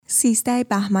13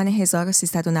 بهمن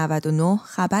 1399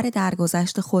 خبر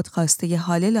درگذشت خودخواسته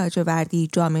هاله لاجوردی،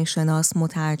 جامعه شناس،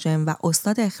 مترجم و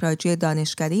استاد اخراجی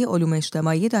دانشکده علوم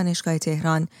اجتماعی دانشگاه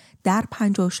تهران در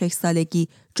 56 سالگی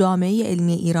جامعه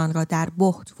علمی ایران را در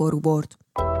بهت فرو برد.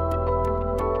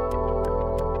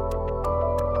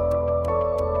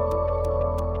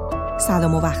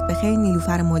 سلام و وقت بخیر،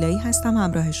 نیلوفر مولایی هستم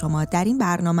همراه شما در این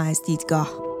برنامه از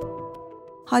دیدگاه.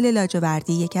 هاله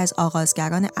لاجوردی یکی از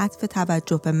آغازگران عطف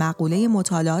توجه به مقوله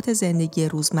مطالعات زندگی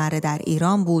روزمره در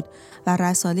ایران بود و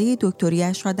رساله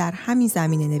دکتریش را در همین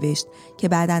زمینه نوشت که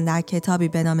بعداً در کتابی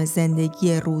به نام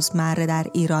زندگی روزمره در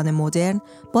ایران مدرن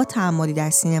با تأملی در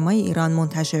سینمای ایران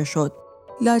منتشر شد.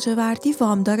 لاجوردی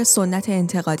وامدار سنت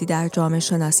انتقادی در جامعه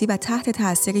شناسی و تحت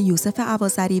تأثیر یوسف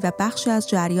اوازری و بخشی از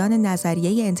جریان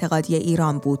نظریه انتقادی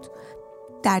ایران بود.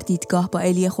 در دیدگاه با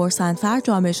خرسندفر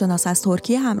جامعه شناس از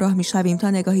ترکیه همراه می‌شویم تا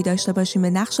نگاهی داشته باشیم به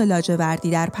نقش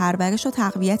لاجوردی در پرورش و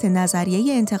تقویت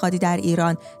نظریه انتقادی در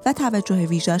ایران و توجه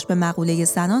ویژه‌اش به مقوله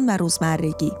زنان و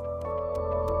روزمرگی.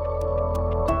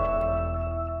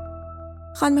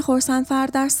 خانم خرسندفر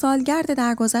در سالگرد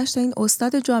درگذشت این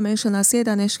استاد جامعه شناسی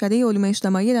دانشکده علوم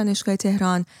اجتماعی دانشگاه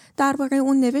تهران درباره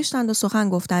اون نوشتند و سخن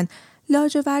گفتند.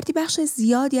 لاجوردی بخش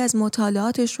زیادی از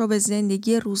مطالعاتش رو به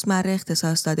زندگی روزمره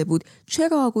اختصاص داده بود.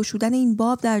 چرا گشودن این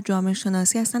باب در جامعه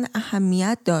شناسی اصلا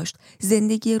اهمیت داشت؟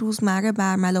 زندگی روزمره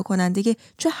برملا کننده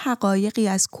چه حقایقی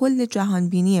از کل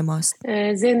جهانبینی ماست؟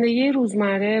 زندگی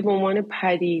روزمره به عنوان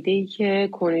پدیده‌ای که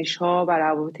کنش‌ها و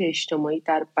روابط اجتماعی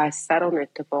در بستر آن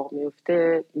اتفاق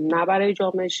میفته، نه برای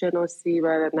جامعه شناسی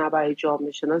و نه برای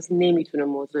جامعه شناس نمیتونه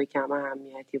موضوع کم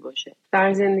اهمیتی باشه.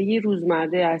 در زندگی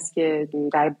روزمره است که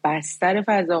در بستر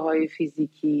فضاهای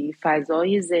فیزیکی،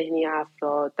 فضای ذهنی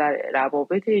افراد در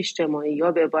روابط اجتماعی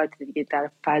یا به عبارت دیگه در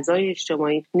فضای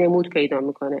اجتماعی نمود پیدا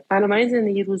میکنه. بنابراین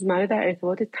زندگی روزمره در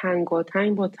ارتباط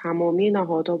تنگاتنگ با تمامی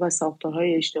نهادها و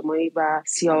ساختارهای اجتماعی و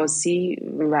سیاسی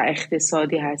و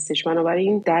اقتصادی هستش.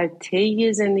 بنابراین در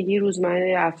طی زندگی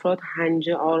روزمره افراد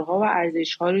هنجارها و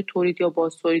ارزش‌ها رو تولید یا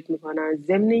بازتولید میکنن،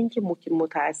 ضمن اینکه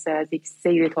متأثر از یک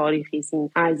سیر تاریخی است. این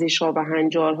ارزش‌ها و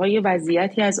هنجارها یه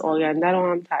وضعیتی از آینده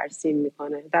رو هم ترسیم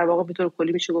میکنه. در واقع به طور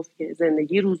کلی میشه گفت که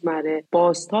زندگی روزمره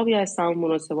بازتابی از تمام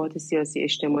مناسبات سیاسی،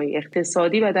 اجتماعی،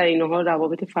 اقتصادی و در این حال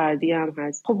روابط فردی هم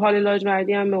هست. خب هاله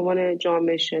لاجوردی هم به عنوان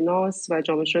جامعه شناس و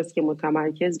جامعه شناسی که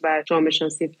متمرکز بر جامعه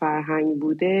شناسی فرهنگ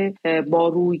بوده، با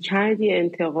رویکردی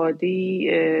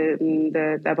انتقادی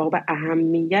در واقع به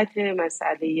اهمیت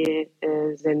مسئله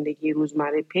زندگی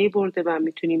روزمره پی برده و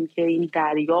میتونیم که این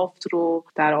دریافت رو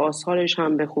در آثارش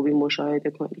هم به خوبی مشاهده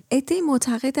کنیم. عده‌ای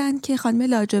معتقدند که خانم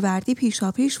لاجوردی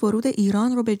پیشاپیش ورود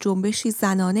ایران رو به جنبشی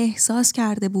زنانه احساس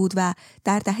کرده بود و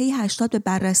در دهه 80 به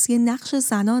بررسی نقش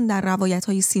زنان در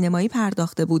روایت‌های سینمایی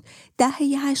پرداخته بود.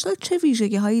 دهه 80 چه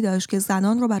ویژگی‌هایی داشت که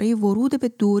زنان رو برای ورود به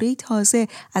دوره تازه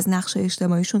از نقش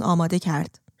اجتماعیشون آماده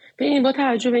کرد؟ با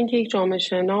توجه به اینکه یک جامعه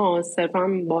شناس صرفاً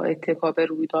با اتکا به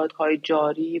رویدادهای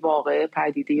جاری واقع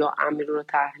پدیده یا امر رو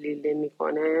تحلیل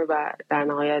نمی‌کنه و در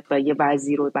نهایت و یه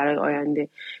وضعی رو برای آینده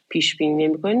پیش بینی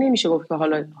نمی‌کنه، نمیشه گفت که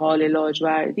هاله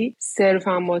لاجوردی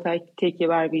صرفاً با تکیه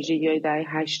بر ویژگی‌های دهه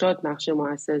 80 نقش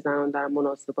مؤثر زنان در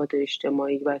مناسبات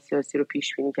اجتماعی و سیاسی رو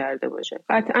پیش بینی کرده باشه.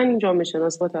 قطعاً این جامعه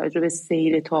شناس با توجه به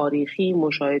سیر تاریخی،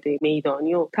 مشاهده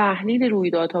میدانی و تحلیل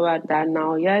رویدادها و در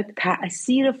نهایت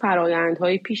تأثیر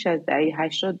فرآیندهای پیش از دهه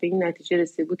 80 به این نتیجه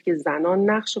رسیده بود که زنان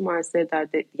نقش مؤثر در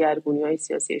دگرگونی‌های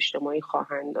سیاسی اجتماعی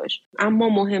خواهند داشت. اما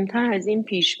مهمتر از این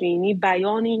پیشبینی،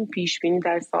 بیان این پیشبینی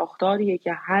در ساختاریه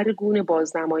که هر گونه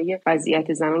بازنمایی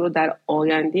وضعیت زنان رو در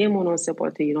آینده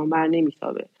مناسبات ایران بر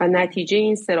نمیتابه و نتیجه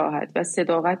این صراحت و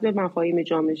صداقت به مفاهیم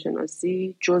جامعه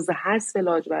شناسی جز حذف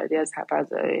لاجوردی از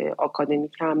فضای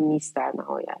آکادمیک هم نیست. در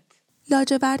نهایت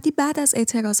لاجوردی بعد از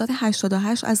اعتراضات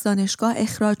 88 از دانشگاه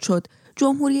اخراج شد.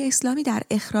 جمهوری اسلامی در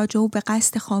اخراج او به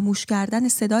قصد خاموش کردن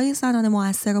صدای زنان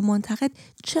مؤثر و منتقد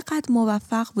چقدر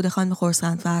موفق بوده خانم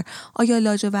خرسندفر؟ آیا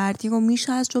لاجوردی رو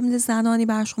میشه از جمله زنانی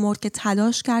برشمرد که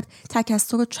تلاش کرد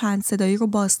تکثر و چند صدایی رو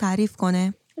باز تعریف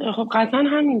کنه؟ خب قطعا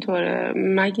همینطوره.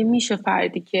 مگه میشه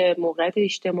فردی که موقعیت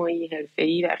اجتماعی،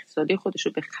 حرفه‌ای و اقتصادی خودش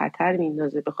رو به خطر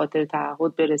میندازه به خاطر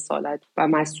تعهد به رسالت و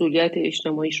مسئولیت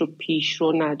اجتماعیش رو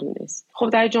پیشرو ندونست؟ خب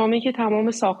در جامعه‌ای که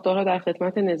تمام ساختارها در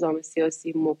خدمت نظام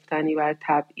سیاسی مبتنی بر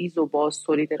تبعیض و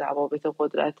بازتولید روابط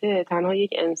قدرته، تنها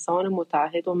یک انسان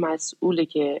متعهد و مسئوله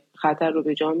که خطر رو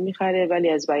به جان میخره ولی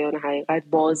از بیان حقیقت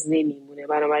باز نمیمونه.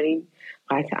 بنابراین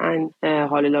قطعاً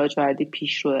هاله لاجوردی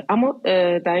پیشروه. اما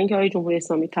در اینکه آیا جمهوری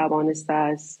اسلامی توانسته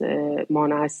است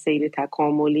مانع از سیر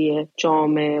تکاملی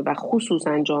جامعه و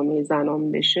خصوصاً جامعه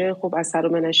زنان بشه، خب اثر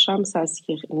من الشمس است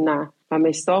که نه. و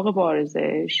مصداق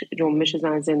بارزش جنبش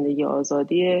زن زندگی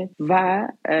آزادیه و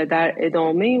در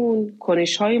ادامه اون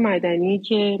کنش‌های مدنی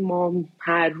که ما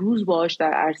هر روز باهاش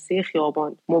در عرصه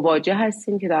خیابان مواجه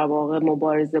هستیم که در واقع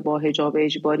مبارزه با حجاب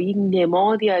اجباری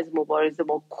نمادی از مبارزه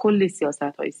با کل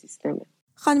سیاست‌های سیستمه.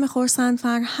 خانم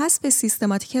خرسندفر، حذف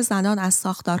سیستماتیک زنان از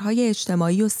ساختارهای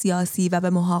اجتماعی و سیاسی و به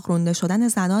محاق رانده شدن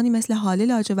زنانی مثل هاله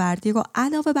لاجوردی رو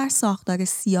علاوه بر ساختار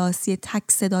سیاسی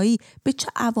تک‌صدایی به چه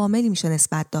عواملی میشه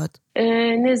نسبت داد؟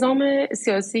 نظام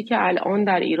سیاسی که الان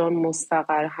در ایران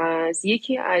مستقر هست،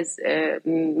 یکی از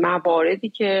مواردی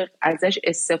که ازش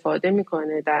استفاده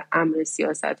میکنه در امر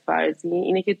سیاست فرضی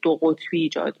اینه که دو قطبی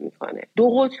ایجاد میکنه. دو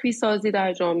قطبی سازی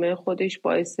در جامعه خودش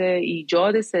باعث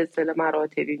ایجاد سلسله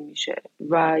مراتبی میشه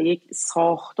و یک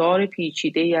ساختار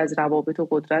پیچیده‌ای از روابط و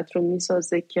قدرت رو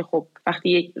میسازه که خب وقتی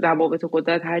یک روابط و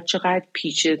قدرت هر چقدر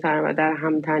پیچیده‌تر و در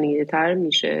هم تنیده‌تر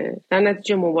میشه، در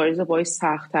نتیجه مبارزه باعث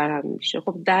سخت‌تر هم میشه.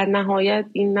 خب در نهایت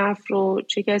این نفع رو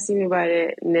چه کسی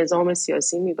میبره؟ نظام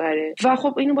سیاسی میبره. و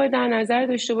خب اینو باید در نظر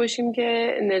داشته باشیم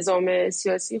که نظام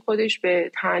سیاسی خودش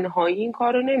به تنهایی این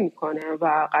کار رو نمیکنه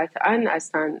و قطعاً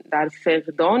اصلا در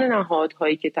فقدان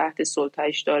نهادهایی که تحت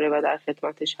سلطه‌اش داره و در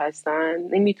خدمتش هستن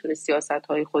نمیتونه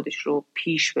سیاست‌های خودش رو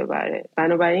پیش ببره.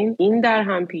 بنابراین این در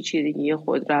هم پیچیدگی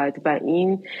قدرت و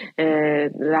این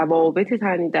روابط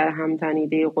در هم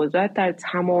تنیده قدرت در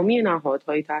تمامی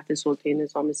نهادهای تحت سلطه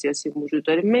نظام سیاسی وجود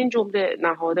داره، من جمله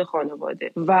نهاد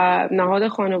خانواده. و نهاد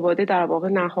خانواده در واقع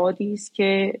نهادی است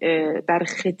که در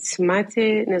خدمت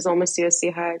نظام سیاسی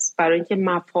هست برای اینکه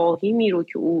مفاهیمی رو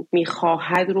که او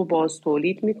میخواهد رو باز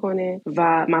تولید میکنه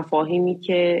و مفاهیمی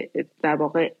که در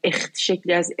واقع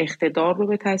شکلی از اقتدار رو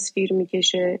به تصویر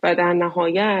میکشه و در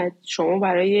نهایت شما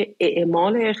برای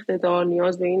اعمال اقتدار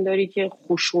نیاز به این داری که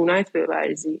خشونت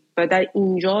بورزی و در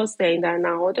اینجاست، در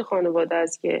نهاد خانواده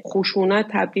است که خشونت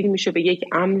تبدیل میشه به یک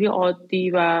امری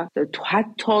عادی و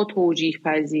حتی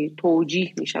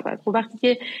توجیه می شود. خب وقتی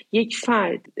که یک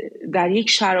فرد در یک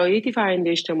شرایطی فرآیند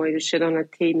اجتماعی رو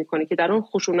شدانت طی میکنه که در اون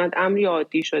خشونت امری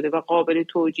عادی شده و قابل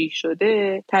توجیه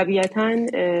شده، طبیعتاً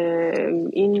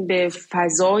این به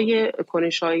فضای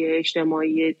کنش‌های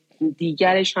اجتماعی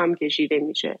دیگرش هم کشیده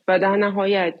میشه و در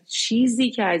نهایت چیزی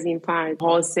که از این فرد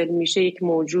حاصل میشه یک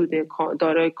موجود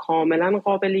دارای کاملا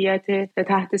قابلیت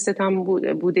تحت ستم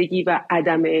بودگی و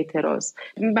عدم اعتراض.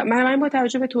 من با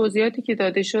توجه به توضیحاتی که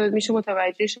داده شد میشه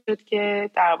متوجه شد که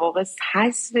در واقع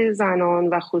حذف زنان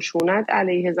و خشونت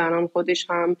علیه زنان خودش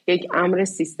هم یک امر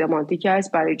سیستماتیک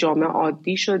است، برای جامعه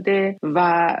عادی شده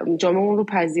و جامعه اون رو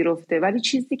پذیرفته. ولی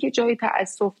چیزی که جای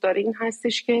تأسف داره این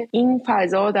هستش که این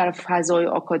فضا در فضای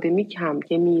آکادمیک هم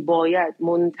که میباید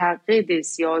منتقد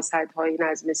سیاست‌های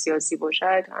نظم سیاسی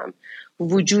باشد هم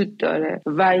وجود داره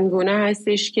و این گونه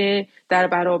هستش که در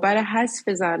برابر حذف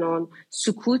زنان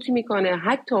سکوت میکنه.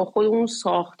 حتی خود اون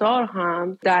ساختار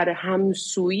هم در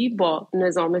همسویی با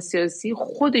نظام سیاسی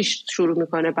خودش شروع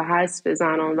میکنه به حذف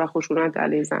زنان و خشونت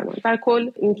علیه زنان. در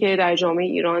کل اینکه در جامعه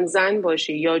ایران زن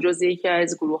باشی یا جز یکی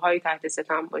از گروه‌های تحت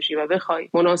ستم باشی و بخوای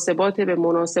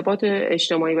مناسبات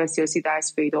اجتماعی و سیاسی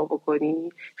دست پیدا بکنی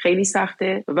خیلی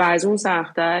سخته و از اون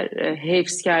سخت‌تر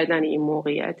حفظ کردن این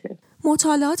موقعیته.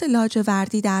 مطالعات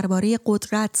لاجوردی درباره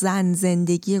قدرت، زن،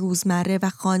 زندگی روزمره و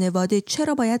خانواده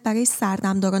چرا باید برای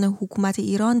سردمداران حکومت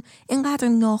ایران اینقدر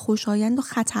ناخوشایند و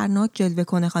خطرناک جلوه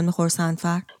کنه خانم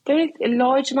خرسندفر؟ ببینید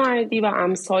لاجوردی و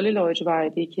امثال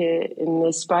لاجوردی که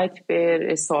نسبت به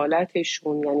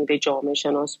رسالتشون یعنی به جامعه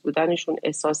شناس بودنشون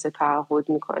احساس تعهد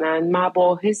میکنن،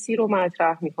 مباحثی رو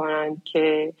مطرح میکنن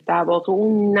که در واقع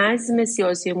اون نظم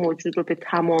سیاسی موجود رو به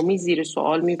تمامی زیر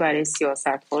سوال میبره،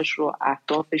 سیاست‌هاش رو،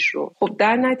 اهدافش رو. خب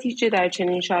در نتیجه در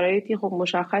چنین شرایطی خب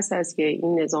مشخص است که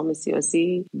این نظام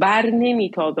سیاسی بر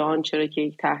نمیتابه آنچه که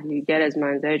یک تحلیلگر از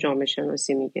منظر جامعه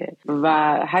شناسی میگه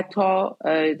و حتی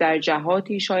در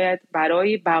جهاتی شاید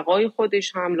برای بقای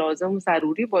خودش هم لازم و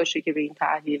ضروری باشه که به این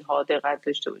تحلیل ها دقت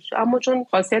داشته باشه. اما چون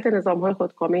خاصیت نظام های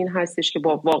خودکامه این هستش که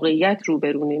با واقعیت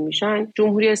روبرو نمیشن،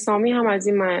 جمهوری اسلامی هم از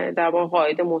این در واقع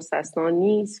قاعده مستثنا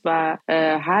نیست و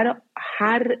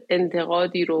هر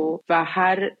انتقادی رو و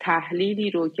هر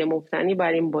تحلیلی رو که مبتنی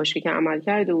بر این باشه که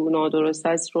عملکرد او نادرست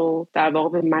است رو در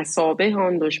واقع به مثابه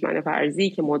آن دشمن فرضی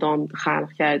که مدام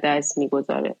خلق کرده است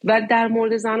میگذاره. و در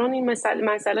مورد زنان این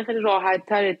مسئله خیلی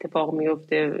راحت‌تر اتفاق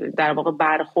میفته، در واقع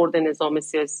برخورد نظام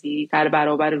سیاسی در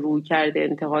برابر رویکرد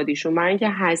انتقادیشون. برای اینکه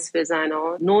حذف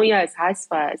زنان نوعی از حذف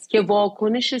است که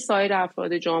واکنش سایر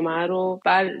افراد جامعه رو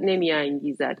بر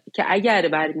نمیانگیزد، که اگر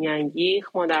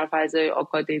برمیانگیخت ما در فضای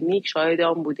آکادمیک شاهد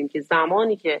آن بودیم که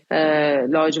زمانی که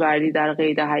لاجوردی در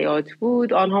قید حیات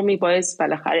بود، آنها میبایست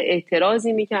بالاخره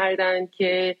اعتراضی میکردن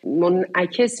که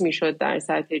منعکس میشد در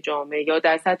سطح جامعه یا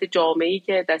در سطح جامعه‌ای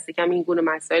که دست کم این گونه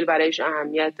مسائل برایش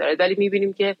اهمیت داره. ولی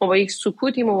میبینیم که ما با یک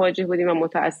سکوتی مواجه بودیم و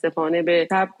متاسفانه به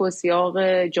سبک و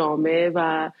سیاق جامعه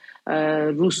و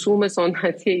رسوم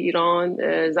سنتی ایران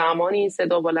زمانی این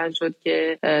صدا بلند شد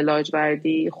که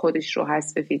لاجوردی خودش رو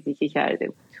حذف فیزیکی کرده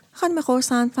بود. خانم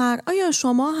خرسندفر، آیا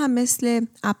شما هم مثل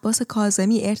عباس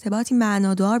کاظمی ارتباطی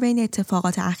معنادار بین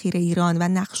اتفاقات اخیر ایران و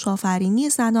نقش آفرینی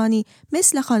زنانی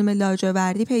مثل خانم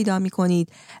لاجوردی پیدا می‌کنید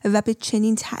و به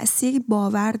چنین تأثیری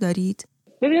باور دارید؟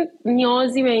 ببینید،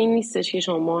 نیازی به این نیستش که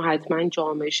شما حتما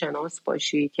جامعه شناس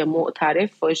باشی که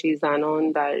معترف باشی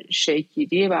زنان در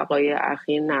شکل‌گیری وقایع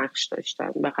اخیر نقش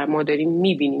داشتن. بخاطر ما داریم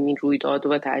می‌بینیم این رویداد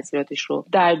و تأثیراتش رو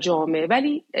در جامعه.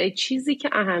 ولی چیزی که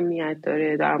اهمیت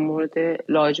داره در مورد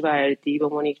لاجوردی به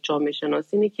عنوان یک جامعه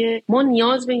شناسی اینه که ما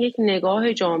نیاز به یک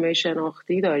نگاه جامعه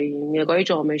شناختی داریم، نگاه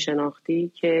جامعه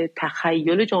شناختی که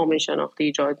تخیل جامعه شناختی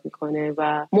ایجاد میکنه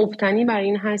و مبتنی بر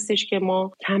این هستش که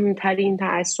ما کمترین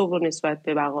تعصب رو نسبت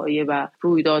به وقایع و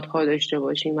رویدادها داشته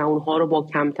باشیم و اونها رو با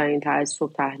کمترین تعصب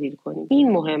تحلیل کنیم.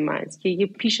 این مهم است که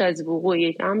پیش از وقوع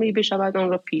یک امری بشود آن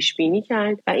را پیش بینی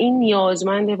کرد و این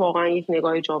نیازمند واقعا یک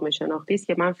نگاه جامعه شناختی است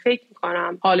که من فکر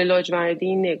می‌کنم هاله لاجوردی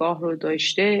این نگاه رو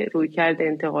داشته، رویکرد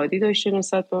انتقادی داشته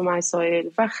نسبت به مسائل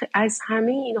و از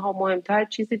همه اینها مهمتر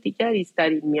چیز دیگری است در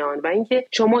این میان و اینکه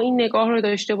شما این نگاه رو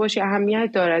داشته باشی اهمیت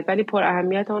دارد، ولی پر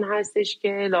اهمیت آن هستش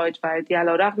که لاجوردی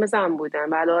علیرغم زن بودن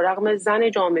و علیرغم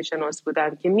زن جامعه شناس بودن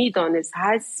که میدانست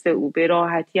حذف او به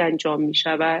راحتی انجام می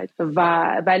شود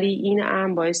ولی این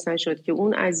امر باعث نشد که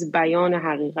اون از بیان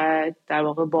حقیقت در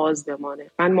واقع باز بمانه.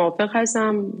 من موافق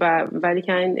هستم ولی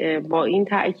با این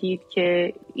تأکید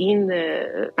که این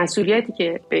مسئولیتی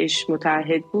که بهش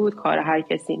متعهد بود کار هر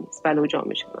کسی نیست ولو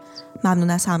جامعه شناس. ممنون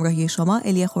از همراهی شما.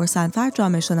 الی خرسندفر،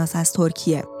 جامعه شناس از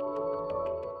ترکیه.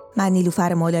 من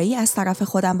نیلوفر مولایی از طرف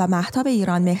خودم و مهتاب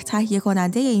ایران مهر تهیه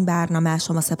کننده این برنامه از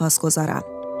شما سپاسگزارم.